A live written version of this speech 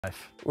We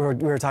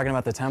were talking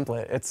about the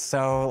template. It's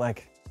so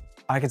like,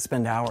 I could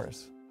spend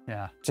hours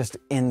just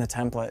in the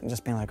template and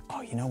just being like,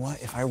 oh, you know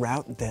what? If I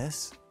route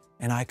this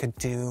and I could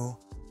do,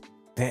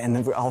 and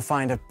then I'll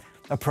find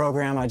a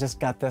program. I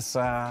just got this,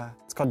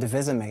 it's called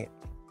Divisimate.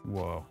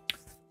 Whoa.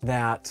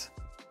 That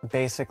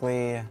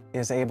basically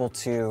is able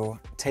to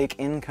take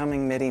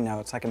incoming MIDI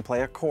notes. I can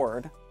play a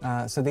chord.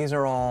 So these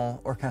are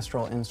all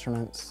orchestral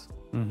instruments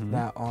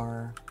that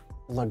are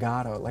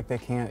legato. Like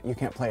you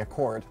can't play a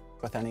chord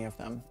with any of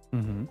them.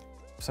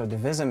 So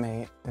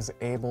Divisimate is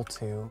able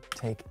to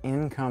take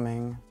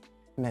incoming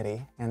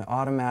MIDI and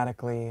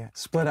automatically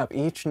split up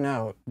each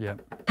note.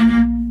 Yep.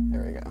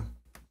 There we go.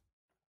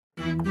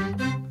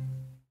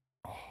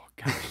 Oh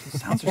gosh, the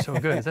sounds are so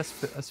good. Is that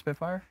a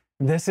Spitfire?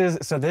 This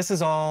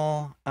is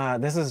all,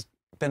 this has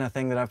been a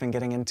thing that I've been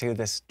getting into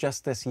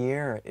just this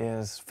year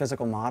is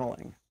physical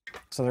modeling.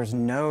 So there's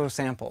no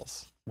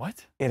samples.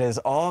 What? It is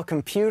all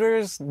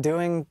computers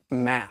doing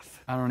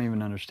math. I don't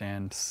even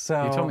understand.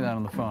 So you told me that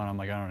on the phone. I'm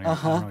like, I don't know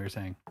what you're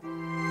saying.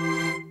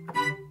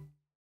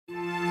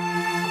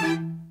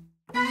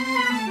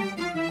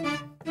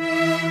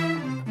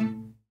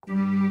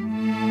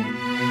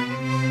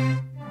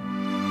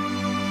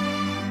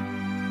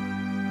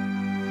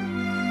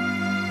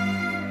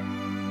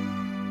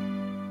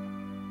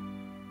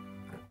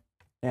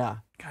 Yeah.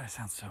 God, it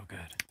sounds so good.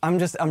 I'm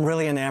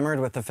really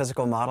enamored with the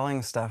physical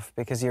modeling stuff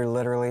because you're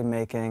literally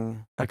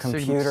making a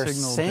computer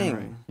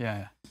sing.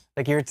 Yeah.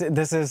 Like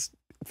this is,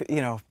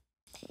 you know,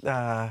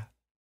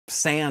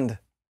 sand.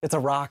 It's a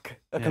rock,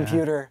 a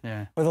computer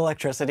with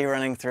electricity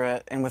running through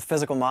it. And with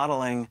physical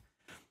modeling,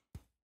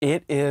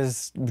 it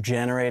is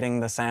generating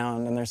the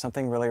sound, and there's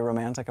something really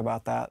romantic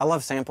about that. I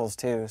love samples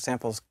too.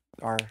 Samples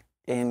are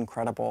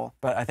incredible.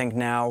 But I think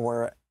now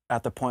we're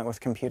at the point with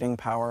computing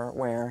power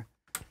where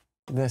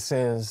this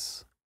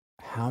is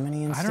how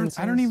many instances?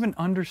 I don't even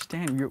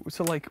understand.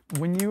 So like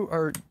when you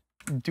are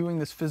doing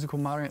this physical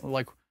modeling,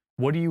 like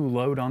what do you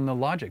load on the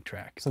Logic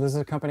track? So this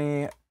is a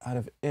company out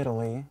of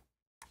Italy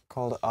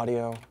called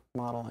Audio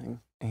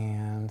Modeling,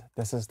 and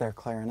this is their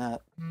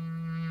clarinet.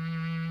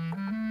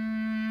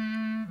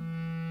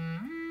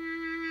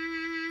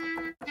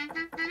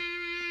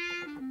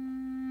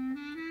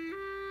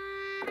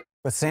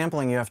 With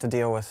sampling, you have to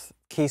deal with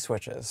key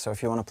switches. So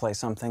if you want to play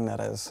something that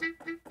is,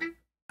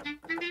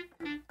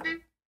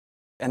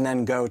 and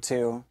then go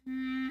to,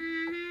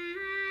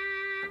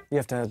 you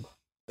have to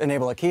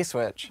enable a key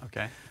switch.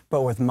 Okay.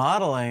 But with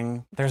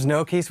modeling, there's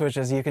no key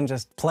switches. You can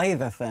just play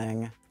the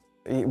thing.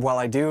 While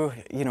I do,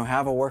 you know,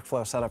 have a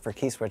workflow set up for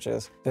key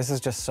switches, this is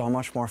just so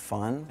much more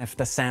fun. If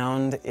the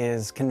sound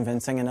is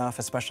convincing enough,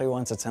 especially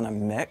once it's in a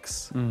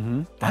mix.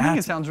 I think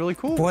it sounds really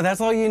cool. Boy,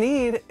 that's all you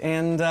need.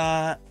 And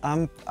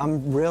I'm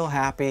real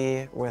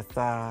happy with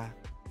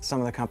some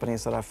of the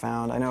companies that I've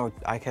found. I know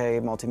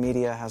IK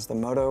Multimedia has the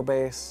Moto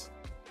bass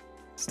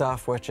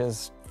stuff, which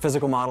is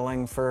physical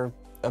modeling for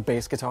a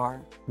bass guitar.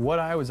 What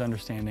I was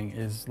understanding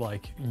is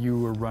like you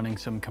were running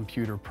some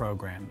computer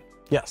program.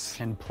 Yes.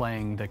 And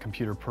playing the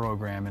computer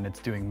program and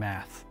it's doing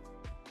math.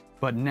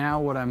 But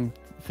now what I'm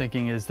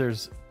thinking is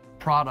there's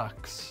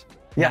products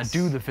that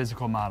do the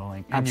physical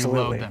modeling and you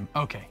load them.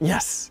 Okay.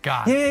 Yes.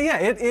 Got it. Yeah.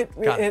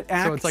 It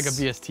acts, so it's like a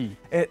VST.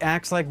 It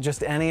acts like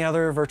just any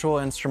other virtual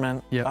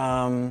instrument. Yep.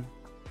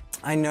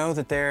 I know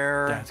that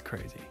That's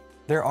crazy.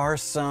 There are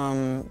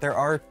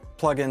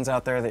plugins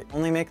out there that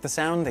only make the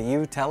sound that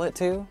you tell it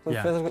to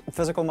with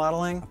physical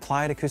modeling.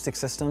 Applied Acoustic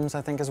Systems,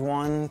 I think, is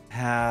one.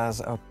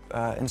 Has an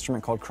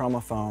instrument called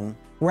chromophone.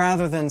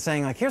 Rather than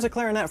saying, like, here's a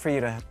clarinet for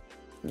you to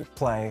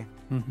play,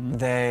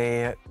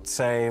 they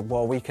say,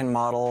 well, we can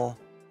model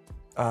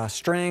a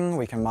string,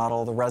 we can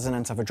model the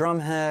resonance of a drum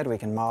head, we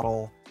can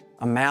model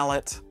a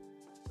mallet,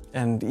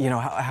 and you know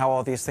how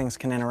all these things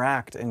can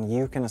interact, and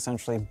you can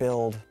essentially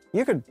build.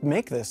 You could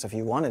make this if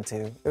you wanted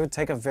to. It would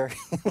take a very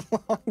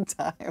long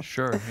time.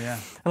 Sure, yeah.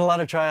 And a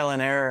lot of trial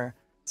and error.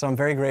 So I'm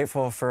very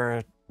grateful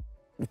for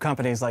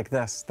companies like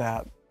this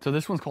that... So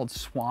this one's called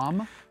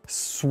SWAM?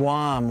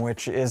 SWAM,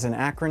 which is an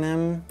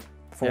acronym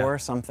for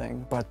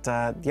something. But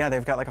yeah,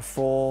 they've got like a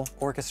full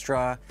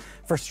orchestra.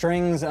 For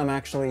strings, I'm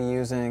actually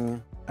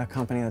using a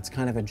company that's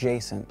kind of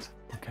adjacent.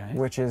 Okay.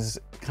 Which is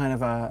kind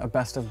of a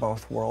best of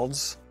both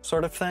worlds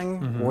sort of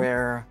thing,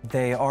 where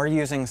they are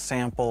using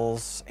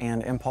samples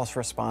and impulse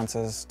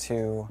responses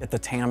to get the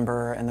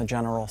timbre and the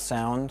general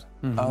sound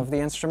of the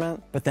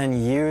instrument, but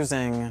then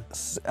using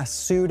a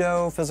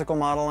pseudo physical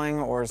modeling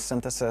or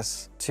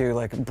synthesis to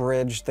like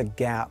bridge the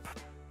gap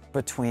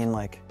between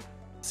like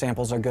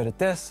samples are good at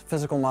this,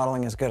 physical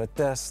modeling is good at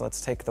this, let's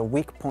take the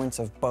weak points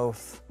of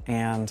both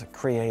and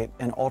create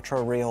an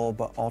ultra real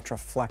but ultra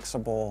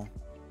flexible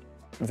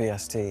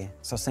VST.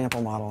 So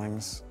sample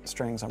modeling's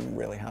strings I'm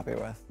really happy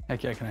with.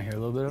 Heck yeah, can I hear a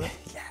little bit of it?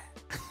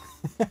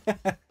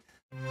 Yeah.